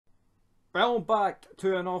Welcome back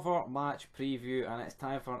to another match preview, and it's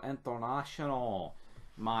time for an international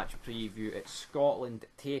match preview. It's Scotland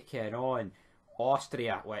taking on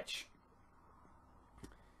Austria, which,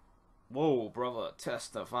 whoa brother,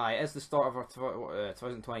 testify, is the start of our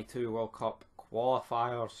 2022 World Cup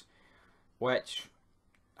qualifiers, which,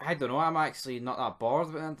 I don't know, I'm actually not that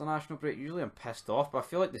bothered about the international break. Usually I'm pissed off, but I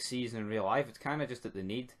feel like the season in real life, it's kind of just that we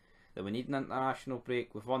need an international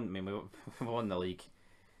break. We've won, we won the league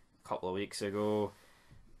couple of weeks ago,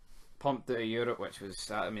 pumped out of Europe, which was,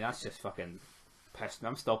 that's just fucking pissed me.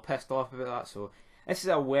 I'm still pissed off about that. So this is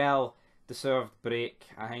a well deserved break,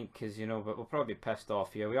 I think, because but we'll probably be pissed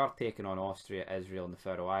off here. We are taking on Austria, Israel and the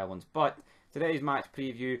Faroe Islands, but today's match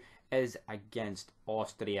preview is against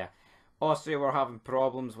Austria. Austria were having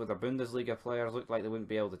problems with their Bundesliga players. Looked like they wouldn't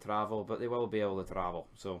be able to travel, but they will be able to travel,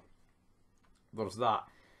 so there's that.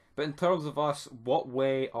 But in terms of us, what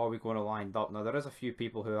way are we going to line up? Now, there is a few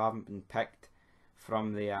people who haven't been picked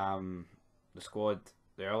from the squad,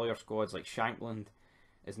 the earlier squads, like Shankland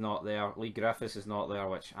is not there, Lee Griffiths is not there,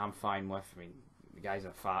 which I'm fine with. I mean, the guy's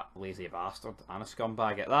a fat, lazy bastard and a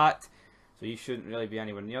scumbag at that, so he shouldn't really be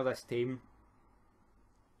anywhere near this team.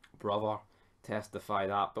 Brother, testify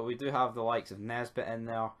that. But we do have the likes of Nesbitt in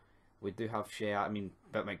there. We do have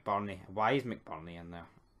but McBurney. Why is McBurney in there?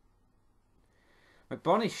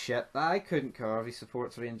 McBurney's shit. I couldn't care if he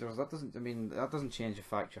supports Rangers. That doesn't change the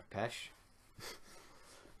fact you're pish.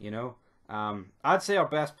 I'd say our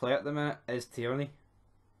best player at the minute is Tierney.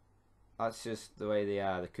 That's just the way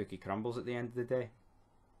the cookie crumbles at the end of the day.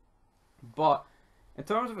 But in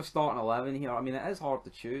terms of a starting 11 here, it is hard to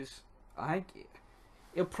choose. I think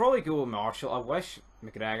he'll probably go with Marshall. I wish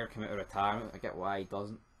McGregor came out of retirement. I get why he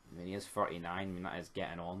doesn't. He is 39. That is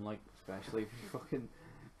getting on, especially if you fucking...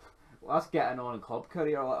 Well, that's getting on in club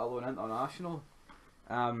career, let alone international.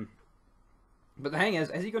 But the thing is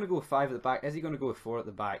he going to go with 5 at the back? Is he going to go with 4 at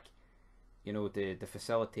the back? To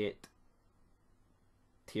facilitate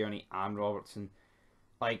Tierney and Robertson.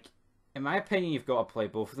 In my opinion, you've got to play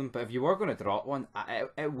both of them. But if you were going to drop one,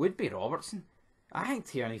 it would be Robertson. I think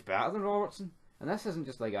Tierney's better than Robertson. And this isn't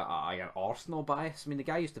just like an Arsenal bias. The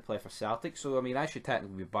guy used to play for Celtic, so I should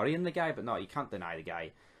technically be burying the guy, but no, you can't deny the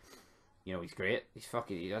guy. He's great.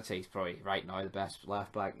 I'd say he's probably right now the best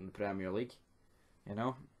left back in the Premier League.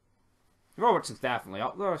 Robertson's definitely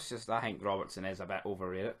up there. It's just I think Robertson is a bit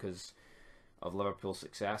overrated because of Liverpool's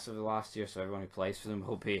success over the last year. So everyone who plays for them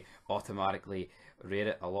will be automatically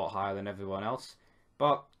rated a lot higher than everyone else.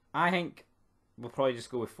 But I think we'll probably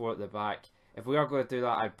just go with 4 at the back. If we are going to do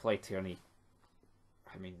that, I'd play Tierney.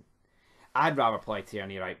 I'd rather play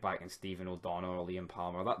Tierney right back than Stephen O'Donnell or Liam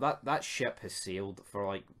Palmer. That ship has sailed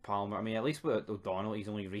for Palmer. At least with O'Donnell, he's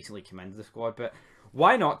only recently come into the squad. But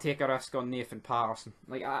why not take a risk on Nathan Patterson?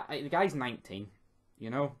 The guy's 19,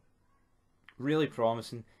 really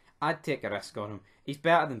promising. I'd take a risk on him. He's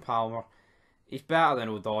better than Palmer. He's better than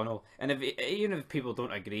O'Donnell. And even if people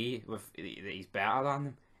don't agree with that he's better than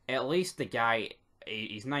them, at least the guy,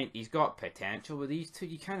 he's got potential with these two.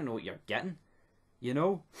 You kind of know what you're getting,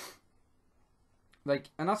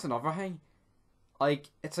 and that's another thing.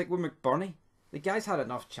 It's like with McBurney. The guy's had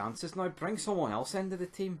enough chances now. Bring someone else into the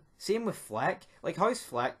team. Same with Fleck. How's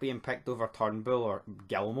Fleck being picked over Turnbull or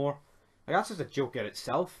Gilmore? That's just a joke in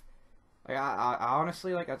itself. I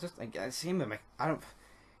honestly, same with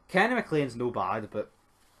Kenny McLean's no bad, but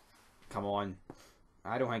come on.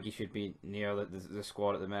 I don't think he should be near the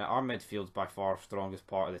squad at the minute. Our midfield's by far the strongest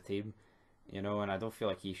part of the team. And I don't feel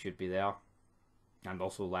like he should be there. And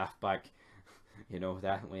also left back.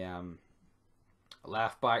 Definitely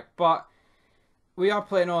left back. But we are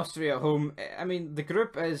playing Austria at home. The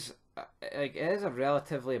group is it is a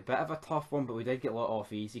relatively a bit of a tough one, but we did get a lot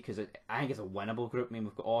off easy because I think it's a winnable group.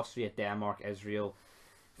 We've got Austria, Denmark, Israel,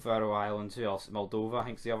 Faroe Islands, who else? Moldova, I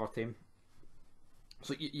think, is the other team.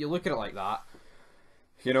 So you look at it like that,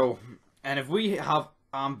 and if we have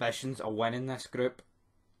ambitions of winning this group,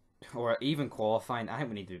 or even qualifying, I think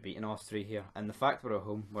we need to be beating Austria here. And the fact we're at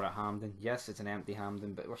home, we're at Hampden. Yes, it's an empty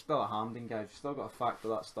Hampden, but we're still at Hampden, guys. We've still got to factor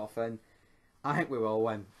that stuff in. I think we will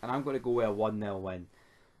win, and I'm going to go with a 1-0 win.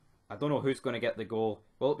 I don't know who's going to get the goal.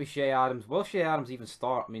 Will it be Shea Adams? Will Shea Adams even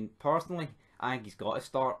start? Personally, I think he's got to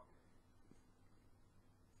start.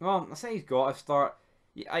 Well, I say he's got to start.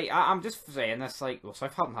 I'm just saying this,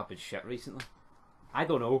 Southampton have been shit recently. I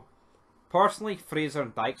don't know. Personally, Fraser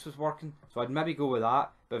and Dykes was working, so I'd maybe go with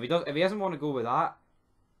that. But if he doesn't want to go with that,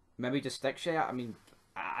 maybe just stick Shea.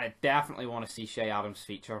 I definitely want to see Shea Adams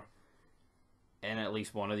feature in at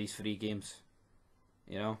least one of these 3 games.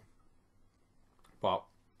 But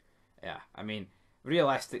yeah,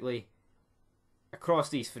 realistically, across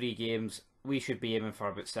these 3 games, we should be aiming for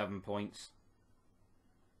about 7 points,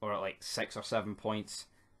 or like 6 or 7 points,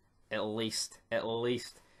 at least. At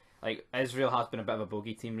least. Like, Israel has been a bit of a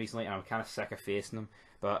bogey team recently, and I'm kind of sick of facing them.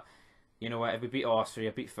 But you know what? If we beat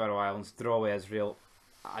Austria, beat Faroe Islands, draw with Israel,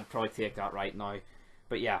 I'd probably take that right now.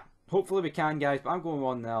 But yeah, hopefully we can, guys. But I'm going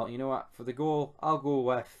 1-0. You know what? For the goal, I'll go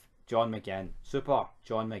with John McGinn. Super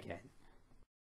John McGinn.